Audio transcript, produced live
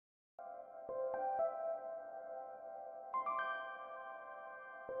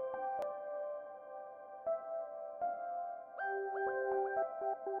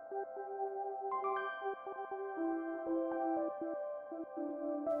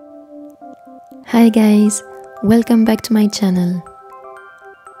Hi guys, welcome back to my channel.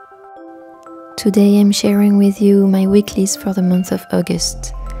 Today I'm sharing with you my weeklies for the month of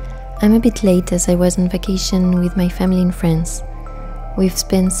August. I'm a bit late as I was on vacation with my family in France. We've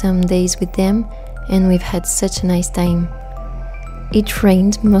spent some days with them and we've had such a nice time. It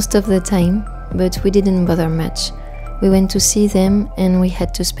rained most of the time, but we didn't bother much. We went to see them and we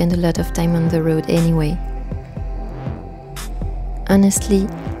had to spend a lot of time on the road anyway. Honestly,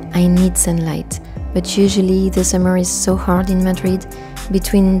 I need sunlight, but usually the summer is so hard in Madrid.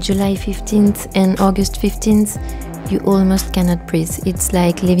 Between July 15th and August 15th, you almost cannot breathe. It's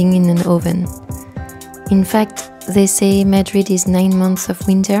like living in an oven. In fact, they say Madrid is 9 months of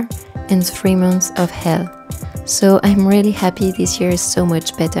winter and 3 months of hell. So I'm really happy this year is so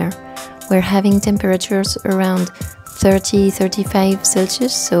much better. We're having temperatures around 30-35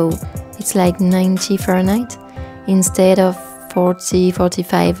 Celsius, so it's like 90 Fahrenheit, instead of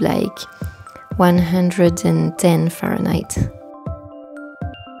 40-45 like 110 Fahrenheit.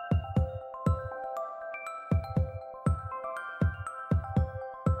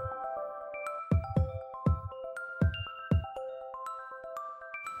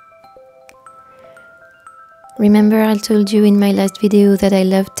 Remember I told you in my last video that I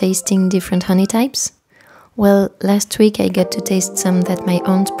love tasting different honey types? Well, last week I got to taste some that my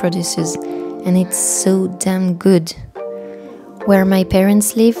aunt produces, and it's so damn good. Where my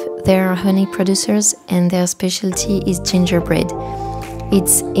parents live, there are honey producers and their specialty is gingerbread.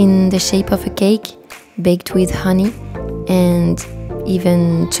 It's in the shape of a cake, baked with honey and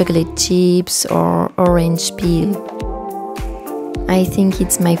even chocolate chips or orange peel. I think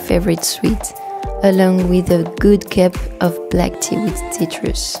it's my favorite sweet, along with a good cup of black tea with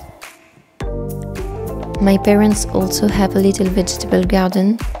citrus. My parents also have a little vegetable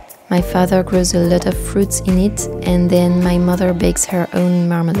garden. My father grows a lot of fruits in it, and then my mother bakes her own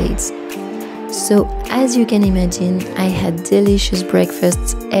marmalades. So, as you can imagine, I had delicious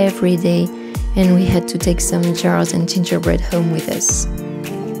breakfasts every day, and we had to take some jars and gingerbread home with us.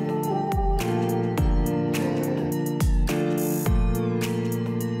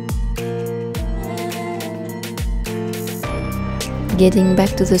 Getting back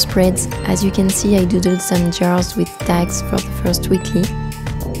to the spreads, as you can see, I doodled some jars with tags for the first weekly.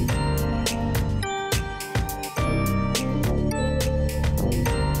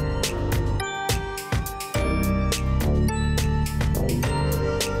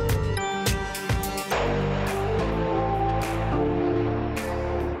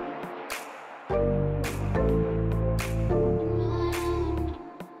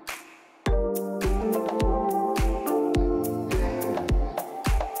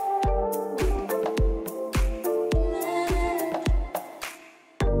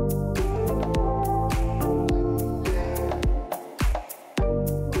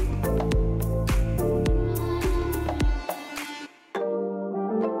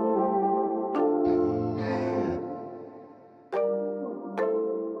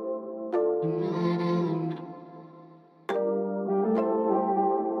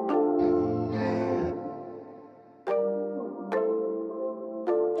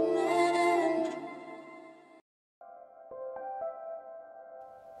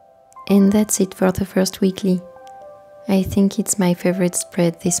 And that's it for the first weekly. I think it's my favorite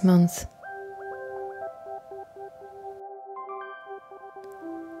spread this month.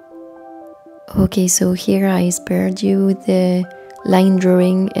 Okay, so here I spared you the line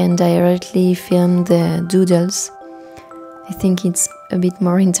drawing and directly filmed the doodles. I think it's a bit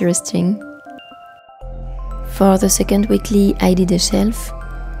more interesting. For the second weekly, I did a shelf.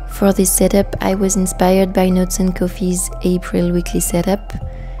 For this setup, I was inspired by Notes and Coffee's April weekly setup,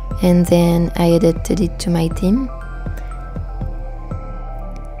 and then I adapted it to my theme.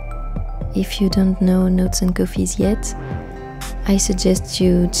 If you don't know Notes and Coffees yet, I suggest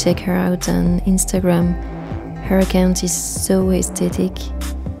you check her out on Instagram. Her account is so aesthetic.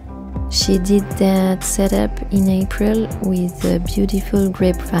 She did that setup in April with a beautiful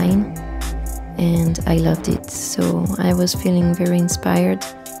grapevine, and I loved it, so I was feeling very inspired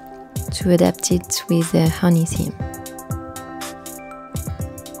to adapt it with a honey theme.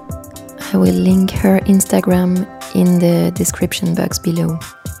 I will link her Instagram in the description box below.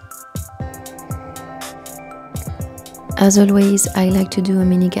 As always, I like to do a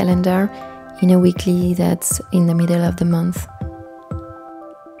mini calendar in a weekly that's in the middle of the month.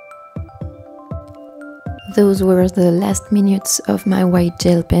 Those were the last minutes of my white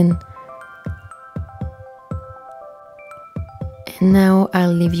gel pen. And now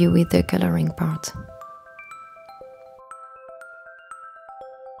I'll leave you with the coloring part.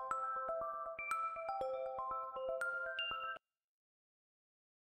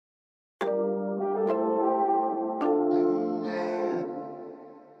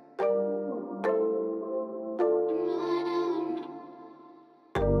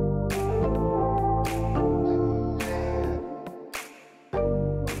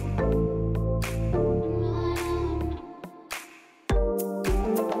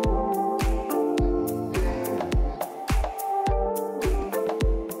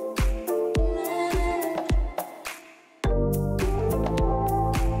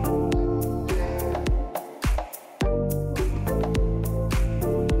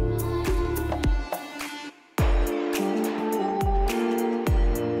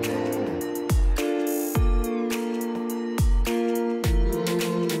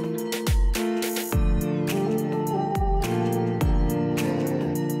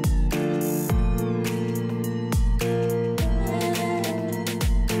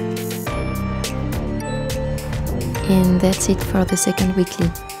 And that's it for the second weekly.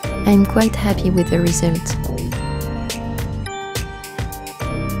 I'm quite happy with the result.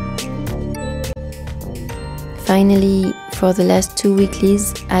 Finally, for the last 2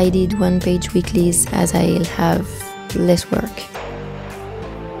 weeklies, I did 1-page weeklies as I'll have less work.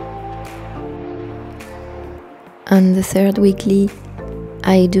 On the third weekly,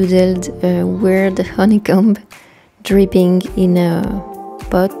 I doodled a weird honeycomb dripping in a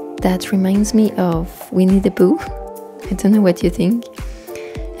pot that reminds me of Winnie the Pooh. I don't know what you think.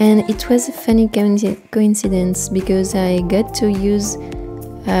 And it was a funny coincidence because I got to use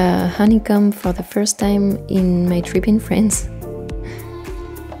a honeycomb for the first time in my trip in France.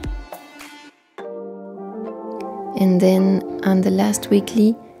 And then on the last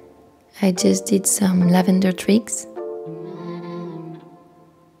weekly, I just did some lavender tricks.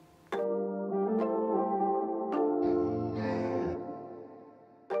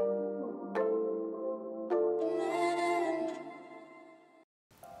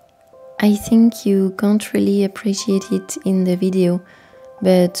 I think you can't really appreciate it in the video,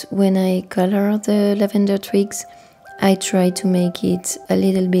 but when I color the lavender twigs, I try to make it a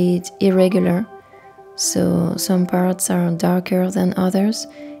little bit irregular, so some parts are darker than others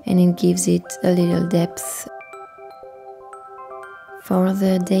and it gives it a little depth. For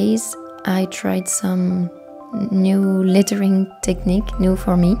the days, I tried some new lettering technique, new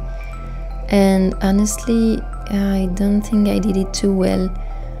for me, and honestly, I don't think I did it too well.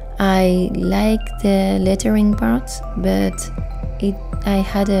 I like the lettering part, but I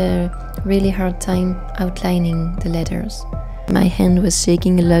had a really hard time outlining the letters. My hand was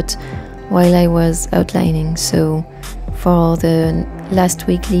shaking a lot while I was outlining, so for the last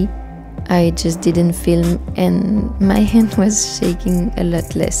weekly I just didn't film and my hand was shaking a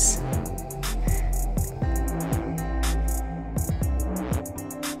lot less.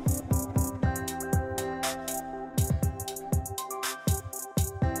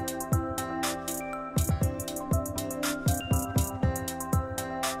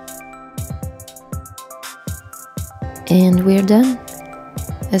 And we're done.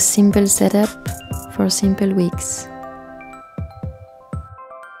 A simple setup for simple weeks.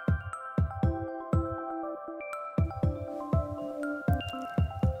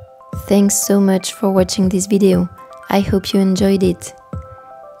 Thanks so much for watching this video. I hope you enjoyed it.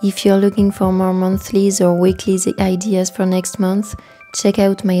 If you're looking for more monthlies or weeklies ideas for next month, check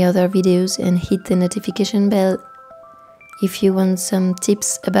out my other videos and hit the notification bell. If you want some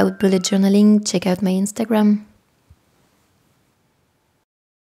tips about bullet journaling, check out my Instagram.